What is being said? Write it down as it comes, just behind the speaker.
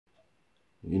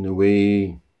in a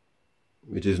way,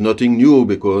 it is nothing new,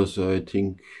 because I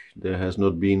think there has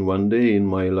not been one day in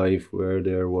my life where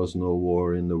there was no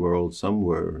war in the world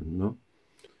somewhere, no?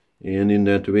 And in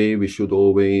that way, we should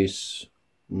always,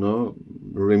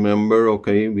 remember,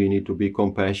 okay, we need to be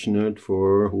compassionate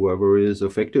for whoever is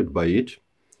affected by it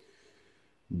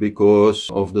because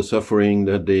of the suffering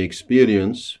that they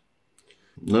experience.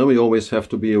 Now we always have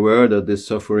to be aware that this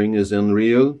suffering is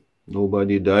unreal.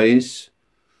 Nobody dies.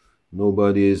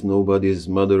 Nobody is nobody's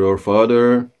mother or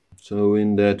father. So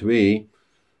in that way,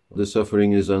 the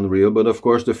suffering is unreal. But of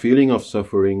course, the feeling of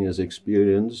suffering is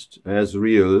experienced as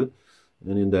real.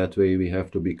 And in that way, we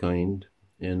have to be kind.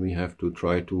 And we have to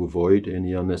try to avoid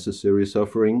any unnecessary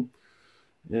suffering.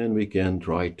 And we can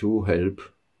try to help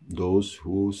those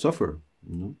who suffer.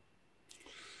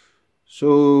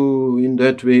 So in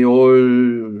that way,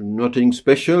 nothing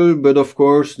special, but of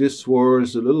course this war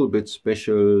is a little bit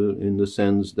special in the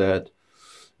sense that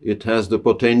it has the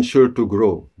potential to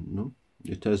grow.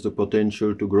 It has the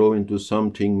potential to grow into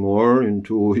something more,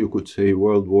 into, you could say,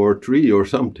 World War III or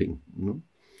something.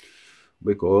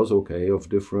 Because, okay, of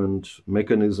different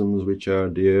mechanisms which are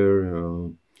there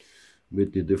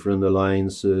with the different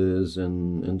alliances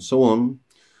and so on.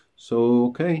 So,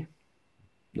 okay,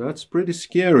 that's pretty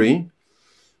scary.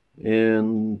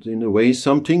 And in a way,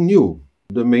 something new.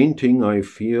 The main thing I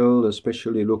feel,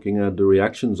 especially looking at the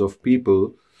reactions of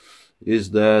people,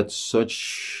 is that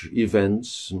such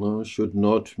events should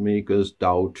not make us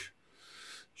doubt,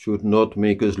 should not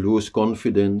make us lose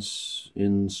confidence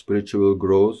in spiritual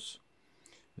growth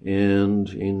and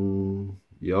in,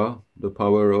 the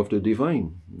power of the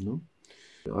divine.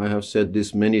 I have said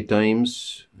this many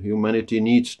times, humanity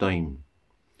needs time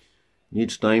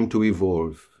to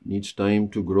evolve, needs time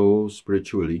to grow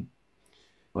spiritually.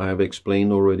 I have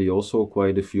explained already also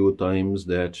quite a few times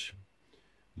that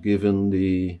given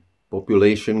the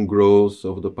population growth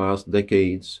of the past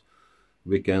decades,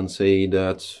 we can say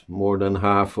that more than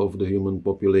half of the human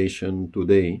population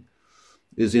today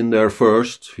is in their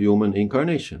first human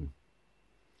incarnation.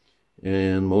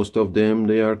 And most of them,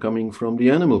 they are coming from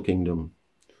the animal kingdom.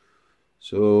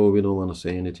 So we don't want to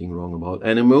say anything wrong about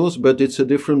animals, but it's a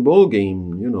different ball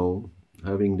game,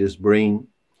 having this brain,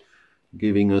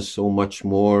 giving us so much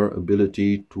more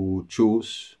ability to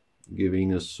choose,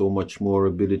 giving us so much more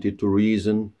ability to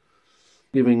reason,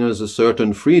 giving us a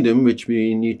certain freedom which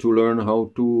we need to learn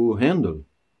how to handle.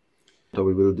 So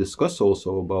we will discuss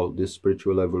also about this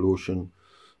spiritual evolution,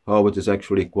 how it is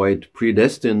actually quite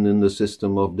predestined in the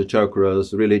system of the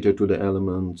chakras related to the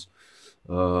elements,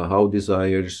 how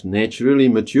desires naturally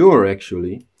mature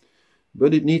actually,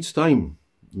 but it needs time.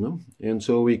 And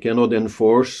so we cannot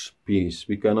enforce peace,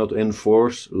 we cannot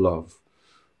enforce love,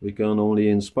 we can only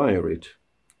inspire it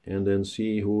and then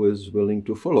see who is willing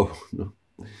to follow.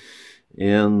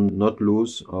 And not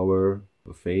lose our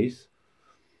faith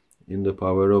in the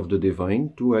power of the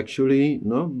divine to actually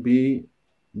be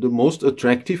the most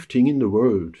attractive thing in the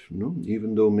world,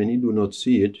 even though many do not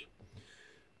see it.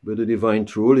 But the divine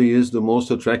truly is the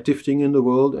most attractive thing in the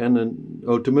world, and then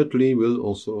ultimately will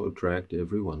also attract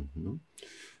everyone.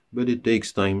 But it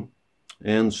takes time.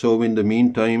 And so in the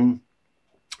meantime,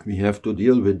 we have to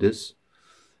deal with this.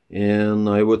 And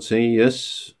I would say,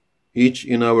 yes, each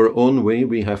in our own way,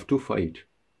 we have to fight.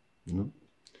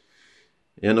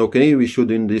 And okay, we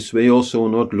should in this way also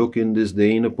not look in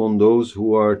disdain upon those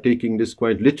who are taking this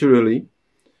quite literally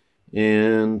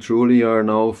and truly are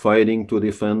now fighting to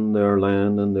defend their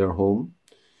land and their home.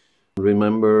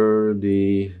 Remember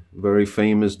the very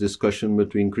famous discussion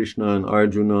between Krishna and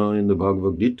Arjuna in the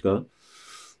Bhagavad Gita.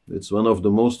 It's one of the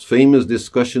most famous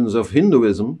discussions of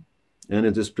Hinduism, and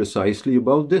it is precisely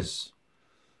about this,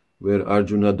 where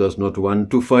Arjuna does not want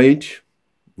to fight,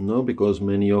 because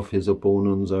many of his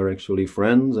opponents are actually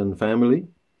friends and family.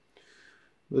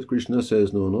 But Krishna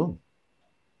says, no.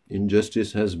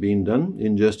 Injustice has been done.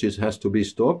 Injustice has to be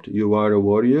stopped. You are a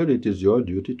warrior. It is your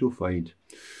duty to fight.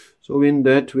 So in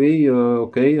that way,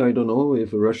 okay, I don't know,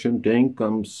 if a Russian tank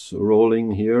comes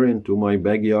rolling here into my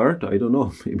backyard, I don't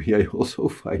know, maybe I also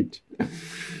fight.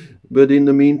 But in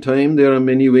the meantime, there are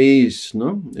many ways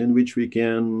in which we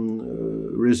can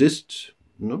resist.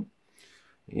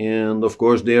 And of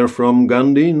course, there from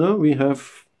Gandhi, we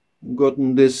have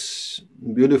gotten this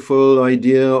beautiful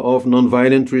idea of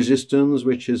nonviolent resistance,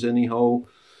 which is anyhow,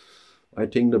 I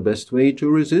think, the best way to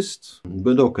resist.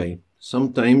 But okay,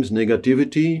 sometimes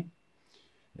negativity,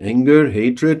 anger,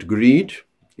 hatred, greed,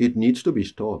 it needs to be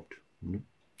stopped.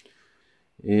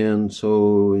 And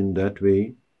so in that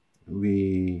way,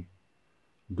 we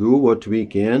do what we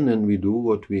can, and we do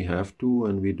what we have to,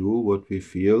 and we do what we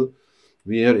feel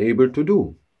we are able to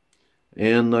do.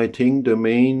 And I think the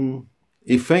main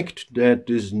effect that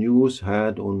this news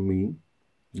had on me,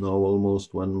 now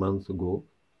almost 1 month ago,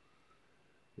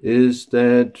 is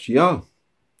that, yeah,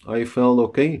 I felt,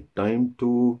 okay, time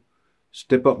to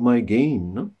step up my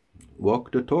game, no?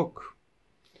 Walk the talk,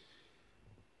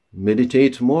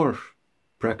 meditate more,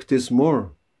 practice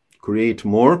more, create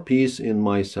more peace in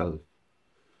myself.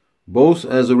 Both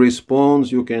as a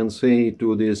response, you can say,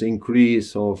 to this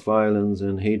increase of violence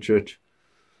and hatred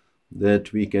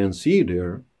that we can see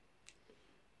there,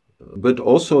 but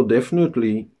also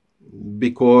definitely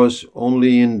because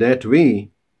only in that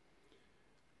way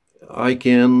I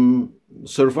can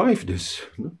survive this.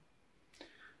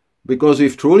 Because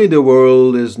if truly the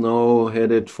world is now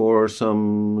headed for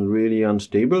some really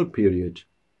unstable period,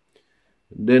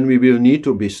 then we will need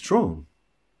to be strong.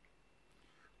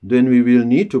 Then we will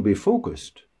need to be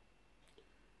focused.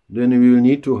 Then we will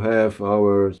need to have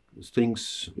our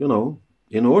things,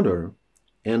 in order.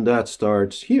 And that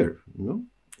starts here,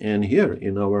 and here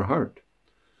in our heart.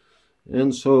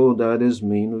 And so that is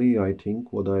mainly, I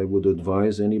think, what I would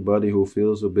advise anybody who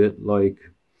feels a bit like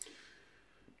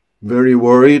very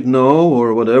worried now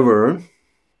or whatever,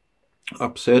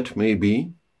 upset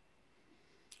maybe.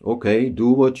 Okay, do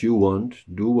what you want,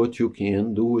 do what you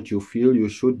can, do what you feel you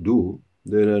should do.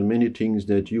 There are many things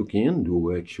that you can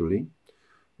do, actually.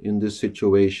 In this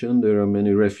situation, there are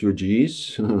many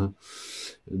refugees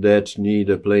that need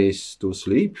a place to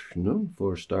sleep,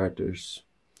 for starters.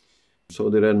 So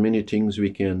there are many things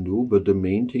we can do, but the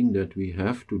main thing that we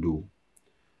have to do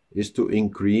is to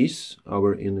increase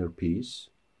our inner peace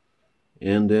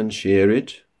and then share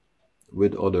it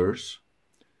with others.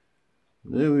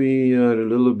 Then we are a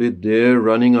little bit there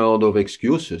running out of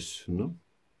excuses,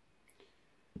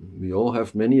 We all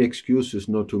have many excuses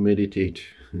not to meditate.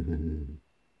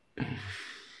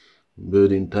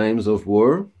 But in times of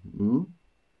war,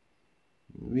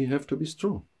 we have to be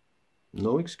strong.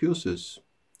 No excuses.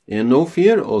 And no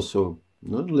fear also.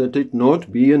 Let it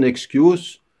not be an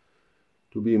excuse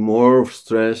to be more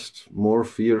stressed, more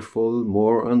fearful,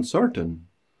 more uncertain.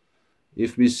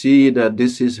 If we see that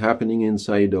this is happening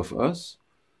inside of us,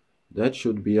 that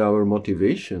should be our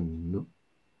motivation,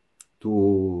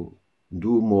 to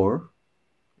do more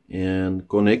and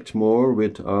connect more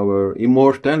with our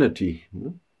immortality.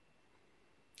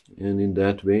 And in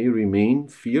that way remain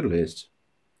fearless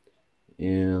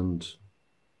and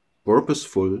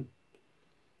purposeful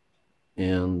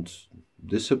and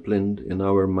disciplined in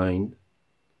our mind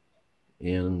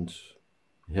and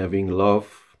having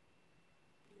love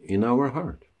in our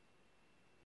heart.